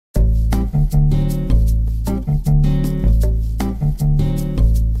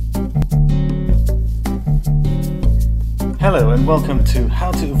Hello and welcome to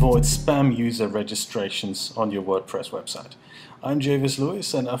How to Avoid Spam User Registrations on your WordPress website. I'm Javis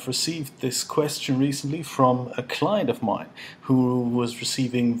Lewis and I've received this question recently from a client of mine who was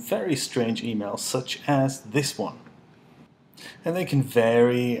receiving very strange emails such as this one. And they can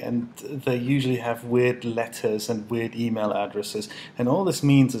vary, and they usually have weird letters and weird email addresses, and all this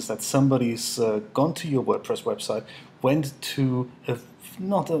means is that somebody's gone to your WordPress website, went to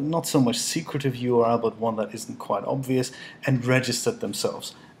not so much secretive URL, but one that isn't quite obvious, and registered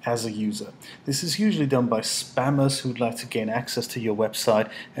themselves as a user. This is usually done by spammers who'd like to gain access to your website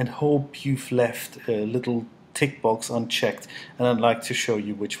and hope you've left a little tick box unchecked, and I'd like to show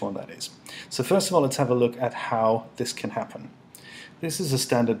you which one that is. So first of all, let's have a look at how this can happen. This is a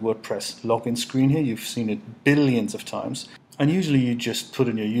standard WordPress login screen here. You've seen it billions of times, and usually you just put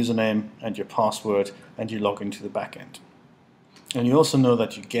in your username and your password and you log into the backend. And you also know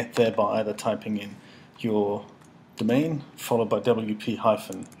that you get there by either typing in your domain followed by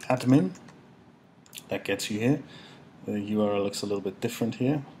wp-admin. That gets you here. The URL looks a little bit different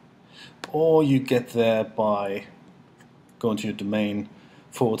here. Or you get there by going to your domain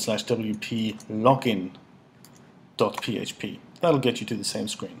 /wp login.php. That'll get you to the same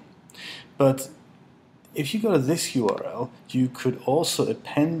screen. But if you go to this URL, you could also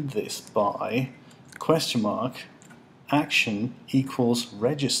append this by !action =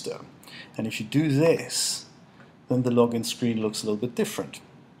 register. And if you do this, then the login screen looks a little bit different.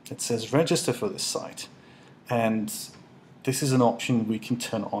 It says register for this site, and this is an option we can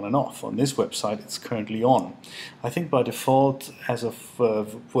turn on and off. On this website it's currently on. I think by default, as of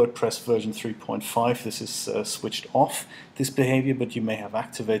WordPress version 3.5, this is switched off, this behavior, but you may have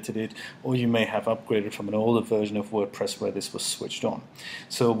activated it, or you may have upgraded from an older version of WordPress where this was switched on.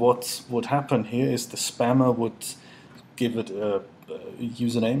 So what would happen here is the spammer would give it a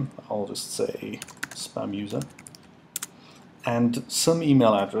username, I'll just say spam user, and some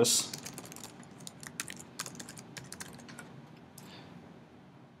email address,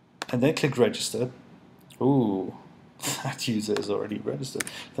 and they click register. Ooh, that user is already registered.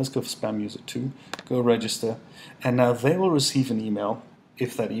 Let's go for spam user 2, go register, and now they will receive an email,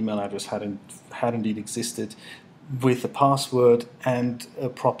 if that email address had indeed existed, with a password and a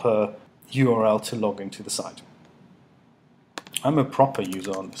proper URL to log into the site. I'm a proper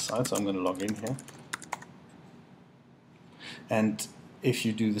user on this site, so I'm going to log in here. And if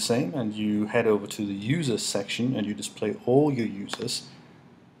you do the same and you head over to the users section and you display all your users,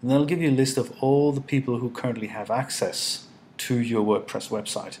 and they'll give you a list of all the people who currently have access to your WordPress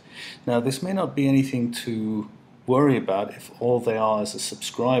website. Now, this may not be anything to worry about if all they are is a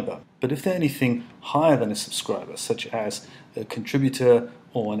subscriber, but if they're anything higher than a subscriber, such as a contributor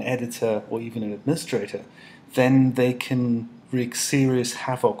or an editor or even an administrator, then they can wreak serious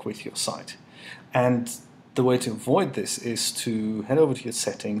havoc with your site. And the way to avoid this is to head over to your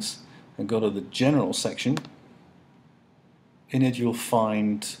settings and go to the general section. In it you'll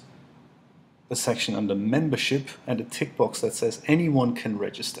find a section under membership and a tick box that says anyone can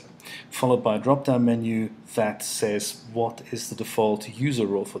register, followed by a drop down menu that says what is the default user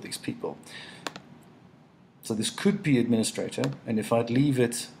role for these people. So this could be administrator, and if I'd leave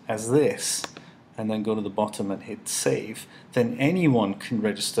it as this and then go to the bottom and hit save, then anyone can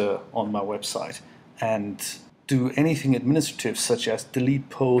register on my website and do anything administrative such as delete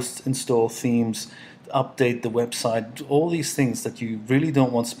posts, install themes, update the website, all these things that you really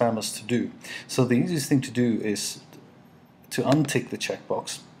don't want spammers to do. So the easiest thing to do is to untick the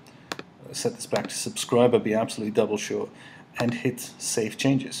checkbox, set this back to subscriber, be absolutely double sure, and hit save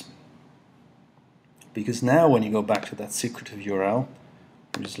changes. Because now when you go back to that secretive URL,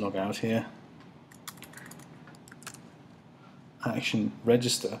 we just log out here, action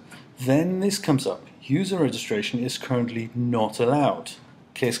register, then this comes up. User registration is currently not allowed.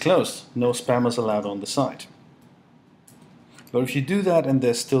 Case closed. No spammers allowed on the site. But if you do that and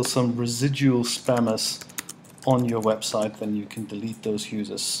there's still some residual spammers on your website, then you can delete those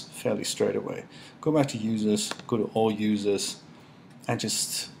users fairly straight away. Go back to users, go to all users, and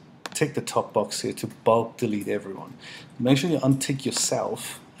just tick the top box here to bulk delete everyone. Make sure you untick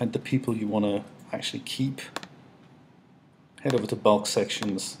yourself and the people you want to actually keep. Head over to bulk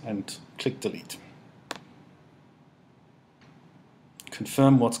sections and click delete.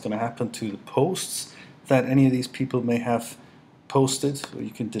 Confirm what's going to happen to the posts that any of these people may have posted, or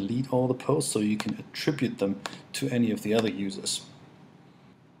you can delete all the posts, or you can attribute them to any of the other users.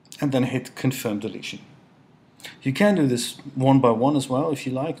 And then hit confirm deletion. You can do this one by one as well if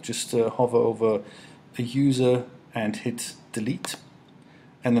you like. Just hover over a user and hit delete,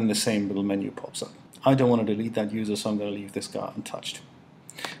 and then the same little menu pops up. I don't want to delete that user, so I'm going to leave this guy untouched.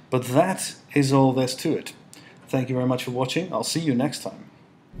 But that is all there's to it. Thank you very much for watching. I'll see you next time.